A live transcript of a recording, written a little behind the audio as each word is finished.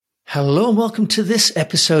Hello and welcome to this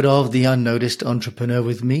episode of The Unnoticed Entrepreneur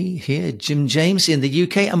with me here, Jim James in the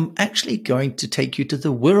UK. I'm actually going to take you to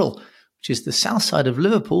the Wirral, which is the south side of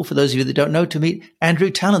Liverpool, for those of you that don't know, to meet Andrew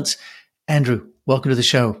Tallents. Andrew, welcome to the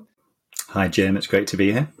show. Hi, Jim. It's great to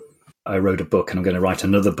be here. I wrote a book and I'm going to write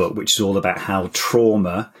another book, which is all about how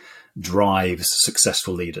trauma drives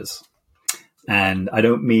successful leaders. And I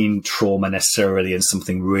don't mean trauma necessarily in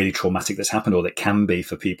something really traumatic that's happened or that can be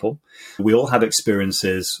for people. We all have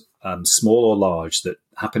experiences, small or large, that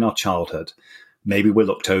happen in our childhood. Maybe we're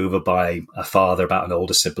looked over by a father about an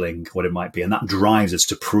older sibling, what it might be, and that drives us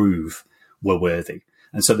to prove we're worthy.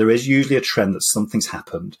 And so there is usually a trend that something's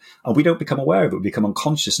happened and we don't become aware of it. We become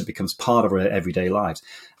unconscious and it becomes part of our everyday lives.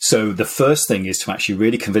 So the first thing is to actually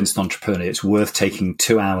really convince an entrepreneur it's worth taking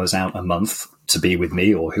 2 hours out a month to be with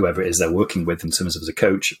me or whoever it is they're working with in terms of as a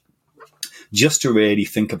coach, just to really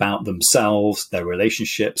think about themselves, their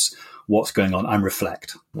relationships, what's going on, and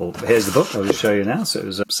reflect. Well, here's the book I'll just show you now. So it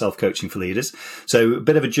was Self-Coaching for Leaders. So a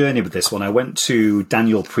bit of a journey with this one. I went to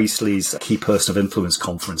Daniel Priestley's Key Person of Influence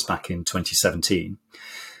conference back in 2017.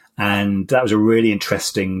 And that was a really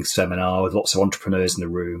interesting seminar with lots of entrepreneurs in the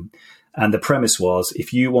room. And the premise was,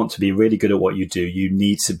 if you want to be really good at what you do, you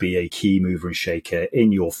need to be a key mover and shaker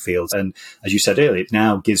in your field. And as you said earlier, it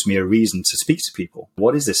now gives me a reason to speak to people.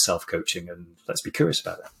 What is this self-coaching? And let's be curious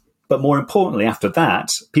about it. But more importantly, after that,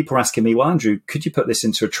 people are asking me, well, Andrew, could you put this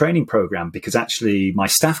into a training program? Because actually my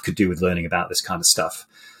staff could do with learning about this kind of stuff.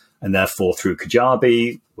 And therefore, through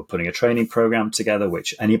Kajabi, we're putting a training program together,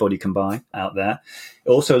 which anybody can buy out there.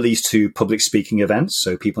 It also leads to public speaking events.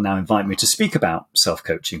 So people now invite me to speak about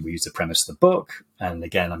self-coaching. We use the premise of the book. And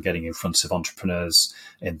again, I'm getting in front of entrepreneurs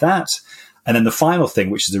in that. And then the final thing,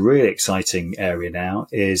 which is a really exciting area now,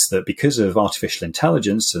 is that because of artificial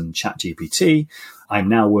intelligence and ChatGPT, I'm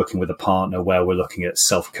now working with a partner where we're looking at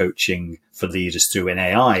self-coaching for leaders through an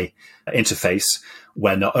AI interface,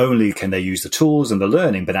 where not only can they use the tools and the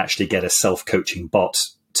learning, but actually get a self-coaching bot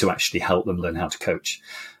to actually help them learn how to coach.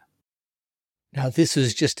 Now, this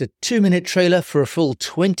is just a 2-minute trailer for a full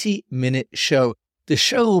 20-minute show. The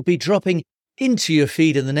show will be dropping into your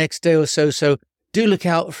feed in the next day or so, so do look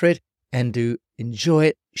out for it and do enjoy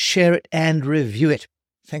it, share it, and review it.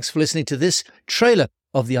 Thanks for listening to this trailer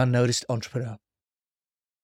of The Unnoticed Entrepreneur.